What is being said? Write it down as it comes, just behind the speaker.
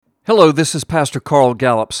Hello, this is Pastor Carl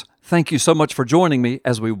Gallups. Thank you so much for joining me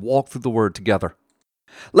as we walk through the Word together.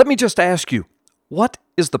 Let me just ask you, what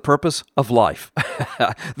is the purpose of life?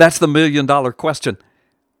 That's the million-dollar question.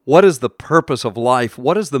 What is the purpose of life?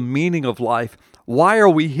 What is the meaning of life? Why are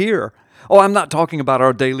we here? Oh, I'm not talking about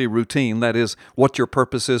our daily routine, that is, what your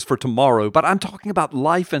purpose is for tomorrow, but I'm talking about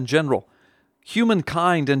life in general,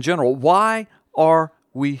 humankind in general. Why are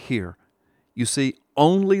we here? You see,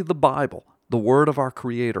 only the Bible, the Word of our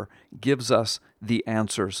Creator, gives us the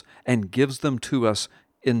answers and gives them to us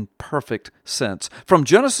in perfect sense. From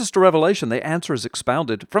Genesis to Revelation, the answer is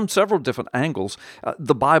expounded from several different angles.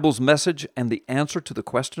 The Bible's message and the answer to the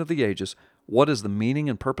question of the ages, what is the meaning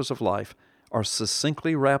and purpose of life, are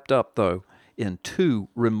succinctly wrapped up, though, in two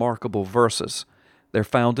remarkable verses. They're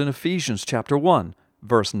found in Ephesians chapter 1,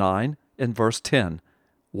 verse 9 and verse 10.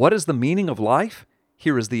 What is the meaning of life?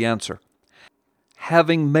 Here is the answer.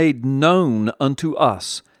 Having made known unto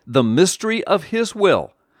us the mystery of His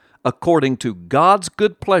will, according to God's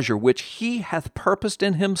good pleasure, which He hath purposed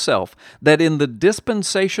in Himself, that in the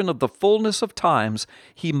dispensation of the fullness of times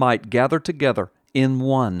He might gather together in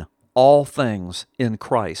one all things in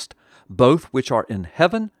Christ, both which are in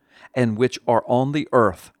heaven and which are on the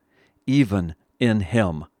earth, even in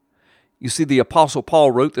Him. You see, the Apostle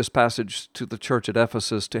Paul wrote this passage to the church at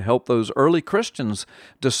Ephesus to help those early Christians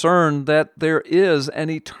discern that there is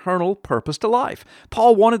an eternal purpose to life.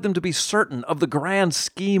 Paul wanted them to be certain of the grand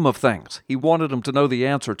scheme of things. He wanted them to know the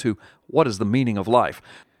answer to what is the meaning of life.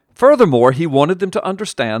 Furthermore, he wanted them to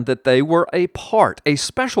understand that they were a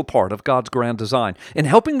special part of God's grand design. In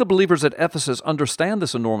helping the believers at Ephesus understand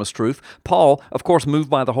this enormous truth, Paul, of course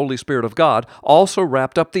moved by the Holy Spirit of God, also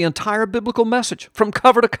wrapped up the entire biblical message from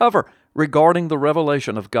cover to cover regarding the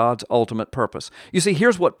revelation of God's ultimate purpose. You see,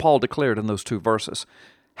 here's what Paul declared in those two verses.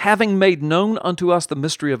 Having made known unto us the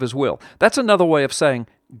mystery of His will. That's another way of saying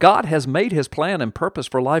God has made His plan and purpose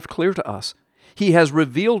for life clear to us. He has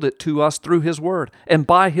revealed it to us through His Word and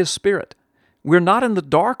by His Spirit. We're not in the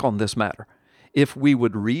dark on this matter. If we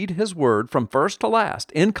would read His Word from first to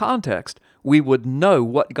last in context, we would know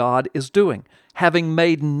what God is doing, having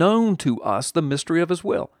made known to us the mystery of His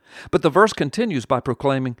will. But the verse continues by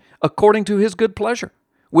proclaiming, according to His good pleasure,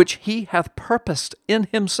 which He hath purposed in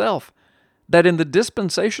Himself, that in the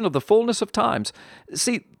dispensation of the fullness of times.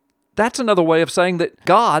 See, that's another way of saying that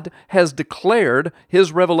God has declared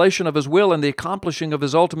His revelation of His will and the accomplishing of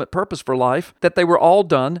His ultimate purpose for life, that they were all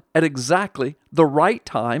done at exactly the right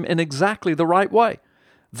time in exactly the right way.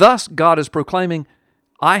 Thus, God is proclaiming,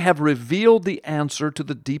 I have revealed the answer to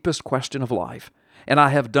the deepest question of life, and I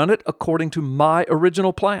have done it according to my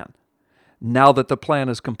original plan. Now that the plan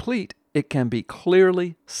is complete, it can be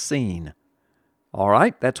clearly seen. All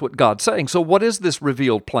right, that's what God's saying. So what is this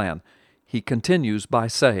revealed plan? He continues by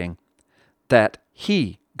saying that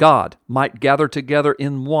He, God, might gather together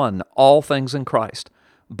in one all things in Christ,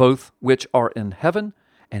 both which are in heaven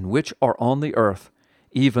and which are on the earth,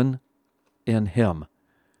 even in Him.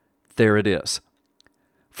 There it is.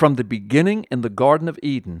 From the beginning in the Garden of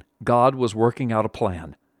Eden, God was working out a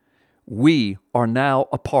plan. We are now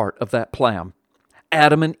a part of that plan.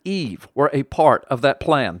 Adam and Eve were a part of that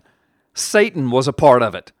plan. Satan was a part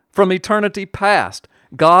of it. From eternity past,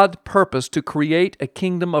 God purposed to create a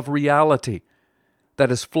kingdom of reality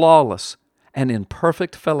that is flawless and in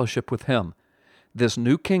perfect fellowship with Him. This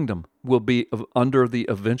new kingdom will be under the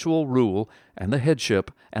eventual rule and the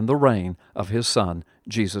headship and the reign of His Son,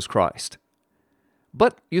 Jesus Christ.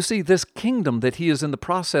 But you see, this kingdom that He is in the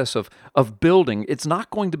process of building, it's not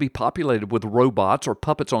going to be populated with robots or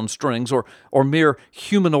puppets on strings or mere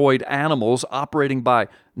humanoid animals operating by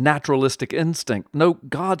naturalistic instinct. No,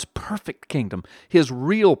 God's perfect kingdom, His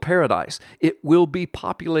real paradise, it will be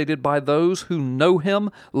populated by those who know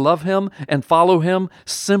Him, love Him, and follow Him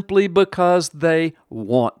simply because they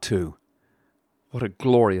want to. What a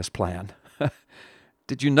glorious plan.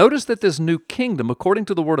 Did you notice that this new kingdom, according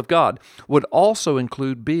to the Word of God, would also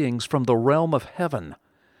include beings from the realm of heaven?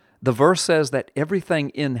 The verse says that everything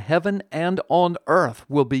in heaven and on earth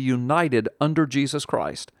will be united under Jesus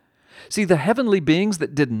Christ. See, the heavenly beings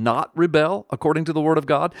that did not rebel, according to the Word of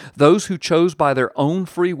God, those who chose by their own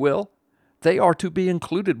free will, they are to be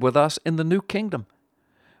included with us in the new kingdom.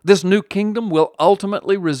 This new kingdom will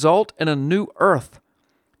ultimately result in a new earth.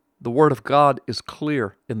 The Word of God is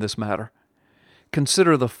clear in this matter.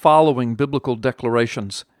 Consider the following biblical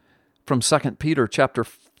declarations from 2 Peter chapter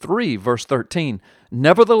 3, verse 13.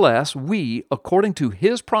 Nevertheless, we, according to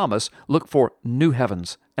His promise, look for new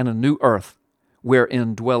heavens and a new earth,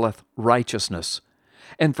 wherein dwelleth righteousness.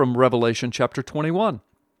 And from Revelation chapter 21,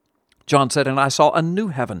 John said, "And I saw a new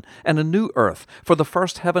heaven and a new earth, for the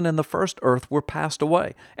first heaven and the first earth were passed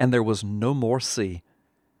away, and there was no more sea."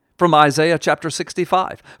 From Isaiah chapter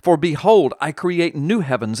 65, "For behold, I create new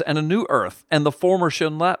heavens and a new earth, and the former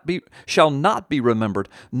shall not be remembered,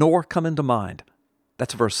 nor come into mind."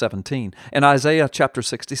 That's verse 17. And Isaiah chapter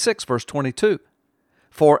 66, verse 22,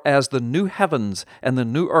 "For as the new heavens and the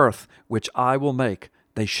new earth, which I will make,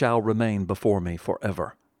 they shall remain before me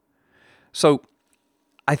forever." So,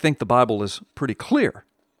 I think the Bible is pretty clear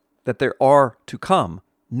that there are to come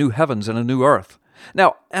new heavens and a new earth.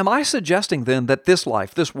 Now, am I suggesting then that this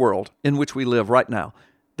life, this world in which we live right now,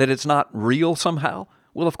 that it's not real somehow?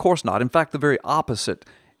 Well, of course not. In fact, the very opposite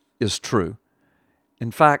is true.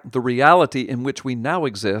 In fact, the reality in which we now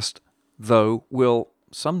exist, though, will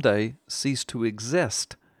someday cease to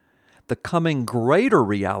exist. The coming greater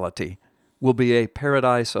reality will be a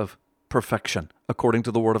paradise of perfection, according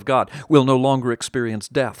to the Word of God. We'll no longer experience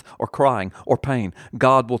death or crying or pain.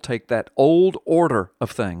 God will take that old order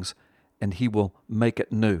of things and He will make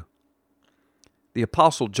it new. The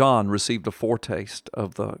Apostle John received a foretaste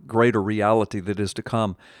of the greater reality that is to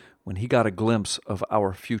come when he got a glimpse of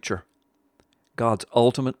our future, God's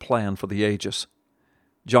ultimate plan for the ages.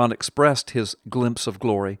 John expressed his glimpse of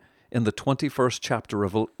glory in the 21st chapter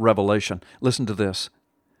of Revelation. Listen to this.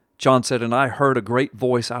 John said, "And I heard a great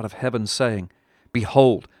voice out of heaven saying,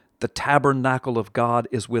 Behold, the tabernacle of God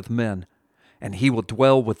is with men, and He will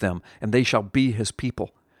dwell with them, and they shall be His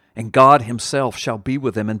people. And God Himself shall be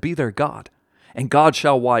with them and be their God. And God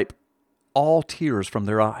shall wipe all tears from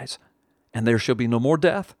their eyes. And there shall be no more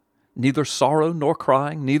death, neither sorrow nor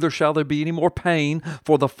crying, neither shall there be any more pain,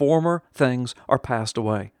 for the former things are passed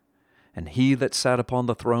away. And He that sat upon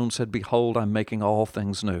the throne said, Behold, I am making all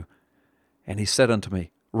things new. And He said unto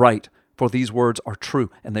me, Write, for these words are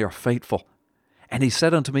true, and they are faithful. And He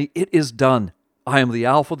said unto me, It is done. I am the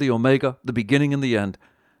Alpha, the Omega, the beginning and the end.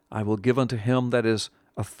 I will give unto him that is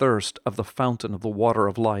athirst of the fountain of the water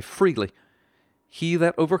of life freely. He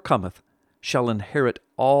that overcometh shall inherit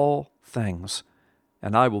all things,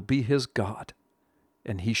 and I will be his God,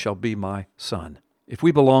 and he shall be my son." If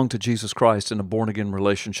we belong to Jesus Christ in a born-again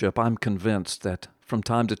relationship, I'm convinced that from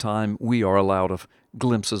time to time we are allowed of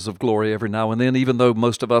glimpses of glory every now and then, even though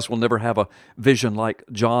most of us will never have a vision like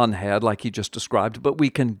John had, like he just described, but we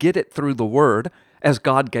can get it through the Word as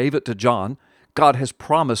God gave it to John. God has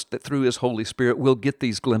promised that through His Holy Spirit we'll get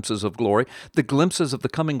these glimpses of glory, the glimpses of the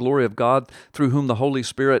coming glory of God through whom the Holy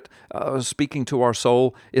Spirit, speaking to our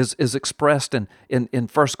soul, is expressed in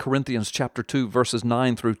 1 Corinthians chapter 2, verses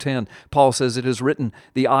 9 through 10. Paul says, "It is written,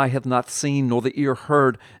 the eye hath not seen, nor the ear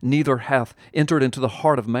heard, neither hath entered into the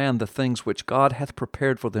heart of man the things which God hath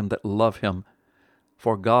prepared for them that love Him.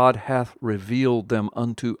 For God hath revealed them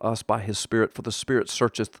unto us by His Spirit, for the Spirit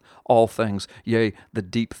searcheth all things, yea, the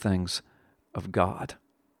deep things of God."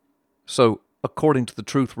 So, according to the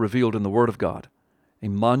truth revealed in the Word of God, a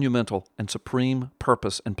monumental and supreme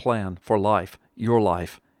purpose and plan for life, your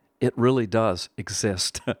life, it really does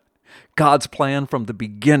exist. God's plan from the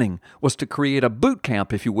beginning was to create a boot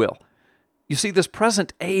camp, if you will. You see, this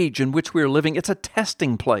present age in which we are living, it's a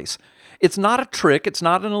testing place. It's not a trick, it's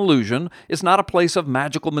not an illusion, it's not a place of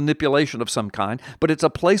magical manipulation of some kind, but it's a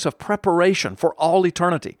place of preparation for all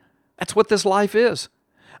eternity. That's what this life is.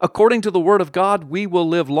 According to the Word of God, we will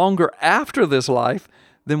live longer after this life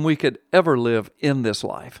than we could ever live in this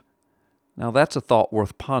life. Now, that's a thought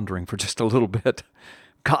worth pondering for just a little bit.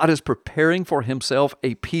 God is preparing for Himself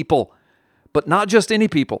a people, but not just any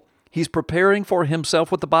people. He's preparing for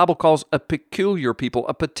Himself what the Bible calls a peculiar people,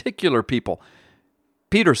 a particular people.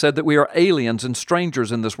 Peter said that we are aliens and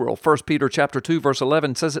strangers in this world. 1 Peter chapter 2, verse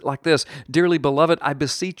 11 says it like this, "Dearly beloved, I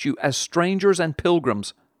beseech you, as strangers and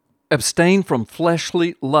pilgrims, abstain from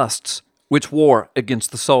fleshly lusts, which war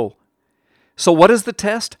against the soul." So what is the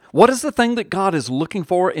test? What is the thing that God is looking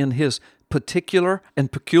for in His particular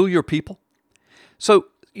and peculiar people? So,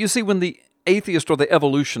 you see, when the atheist or the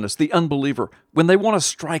evolutionist, the unbeliever, when they want to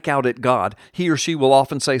strike out at God, he or she will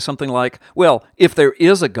often say something like, well, if there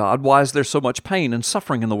is a God, why is there so much pain and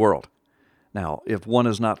suffering in the world? Now, if one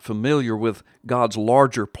is not familiar with God's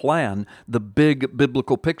larger plan, the big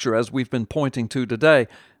biblical picture as we've been pointing to today,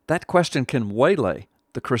 that question can waylay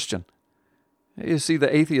the Christian. You see,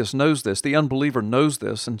 the atheist knows this, the unbeliever knows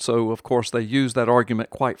this, and so, of course, they use that argument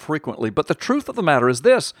quite frequently. But the truth of the matter is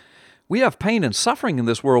this: we have pain and suffering in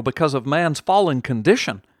this world because of man's fallen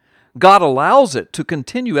condition. God allows it to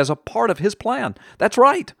continue as a part of His plan. That's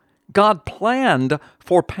right. God planned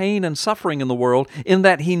for pain and suffering in the world in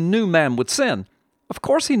that He knew man would sin. Of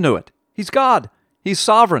course He knew it. He's God. He's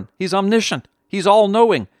sovereign. He's omniscient. He's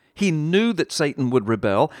all-knowing. He knew that Satan would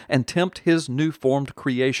rebel and tempt his new-formed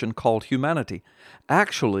creation called humanity.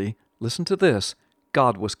 Actually, listen to this,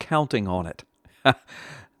 God was counting on it.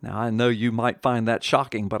 Now, I know you might find that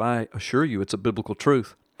shocking, but I assure you it's a biblical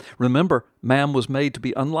truth. Remember, man was made to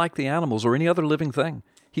be unlike the animals or any other living thing.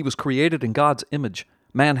 He was created in God's image.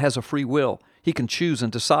 Man has a free will. He can choose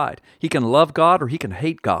and decide. He can love God or he can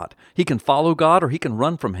hate God. He can follow God or he can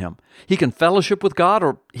run from Him. He can fellowship with God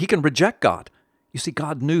or he can reject God. You see,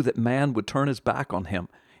 God knew that man would turn his back on Him.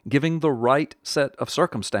 Giving the right set of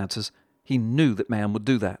circumstances, He knew that man would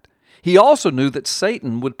do that. He also knew that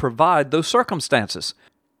Satan would provide those circumstances.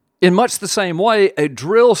 In much the same way, a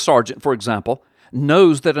drill sergeant, for example,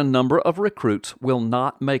 knows that a number of recruits will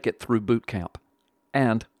not make it through boot camp,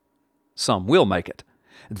 and some will make it.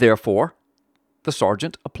 Therefore, the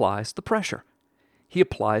sergeant applies the pressure. He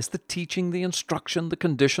applies the teaching, the instruction, the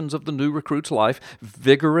conditions of the new recruit's life.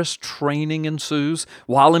 Vigorous training ensues.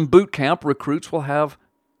 While in boot camp, recruits will have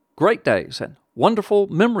great days and wonderful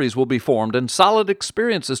memories will be formed and solid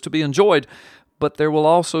experiences to be enjoyed. But there will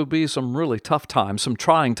also be some really tough times, some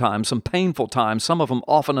trying times, some painful times, some of them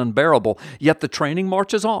often unbearable, yet the training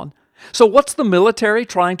marches on. So what's the military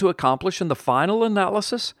trying to accomplish in the final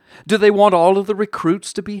analysis? Do they want all of the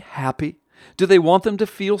recruits to be happy? Do they want them to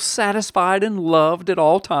feel satisfied and loved at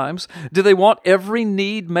all times? Do they want every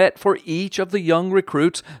need met for each of the young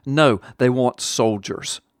recruits? No, they want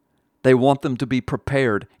soldiers. They want them to be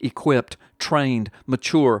prepared, equipped, trained,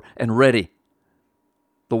 mature, and ready.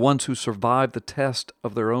 The ones who survive the test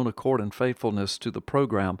of their own accord and faithfulness to the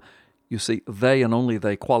program, you see, they and only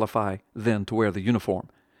they qualify then to wear the uniform.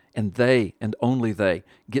 And they and only they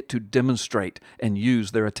get to demonstrate and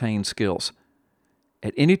use their attained skills.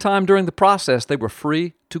 At any time during the process, they were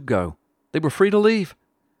free to go. They were free to leave.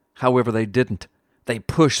 However, they didn't. They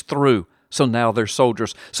pushed through, so now they're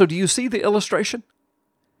soldiers. So do you see the illustration?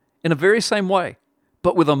 In the very same way,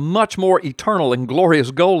 but with a much more eternal and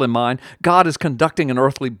glorious goal in mind, God is conducting an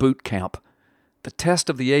earthly boot camp. The test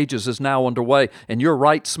of the ages is now underway, and you're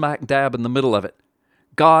right smack dab in the middle of it.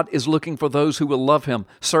 God is looking for those who will love Him,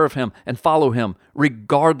 serve Him, and follow Him,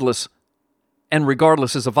 regardless, and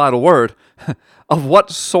regardless is a vital word, of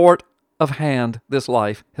what sort of hand this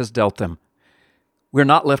life has dealt them. We're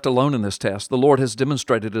not left alone in this test. The Lord has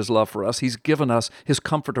demonstrated His love for us. He's given us His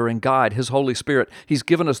Comforter and Guide, His Holy Spirit. He's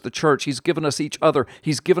given us the church. He's given us each other.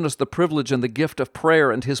 He's given us the privilege and the gift of prayer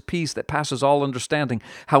and His peace that passes all understanding.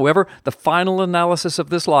 However, the final analysis of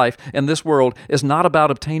this life and this world is not about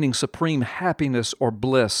obtaining supreme happiness or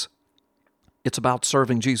bliss. It's about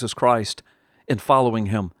serving Jesus Christ and following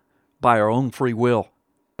Him by our own free will,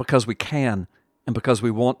 because we can and because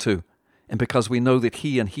we want to, and because we know that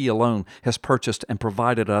He and He alone has purchased and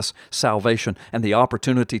provided us salvation and the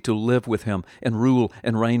opportunity to live with Him and rule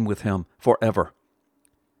and reign with Him forever.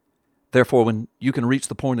 Therefore, when you can reach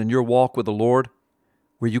the point in your walk with the Lord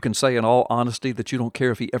where you can say in all honesty that you don't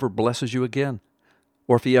care if He ever blesses you again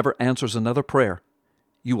or if He ever answers another prayer,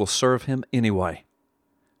 you will serve Him anyway.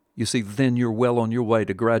 You see, then you're well on your way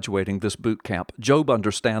to graduating this boot camp. Job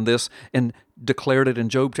understood this and declared it in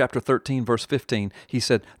Job chapter 13, verse 15. He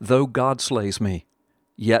said, "Though God slays me,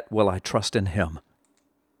 yet will I trust in Him."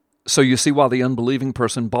 So you see, while the unbelieving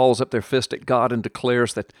person balls up their fist at God and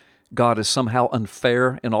declares that God is somehow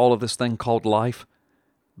unfair in all of this thing called life,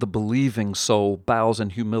 the believing soul bows in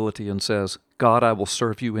humility and says, "God, I will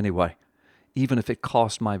serve You anyway, even if it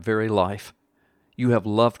costs my very life. You have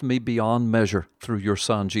loved me beyond measure through Your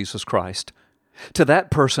Son, Jesus Christ." To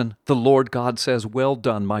that person, the Lord God says, "Well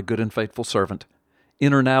done, my good and faithful servant.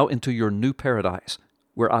 Enter now into your new paradise,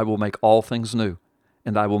 where I will make all things new,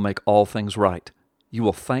 and I will make all things right. You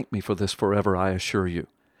will thank Me for this forever, I assure you."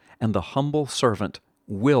 And the humble servant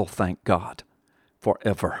will thank God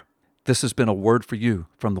forever. This has been a word for you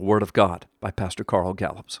from the Word of God by Pastor Carl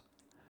Gallups.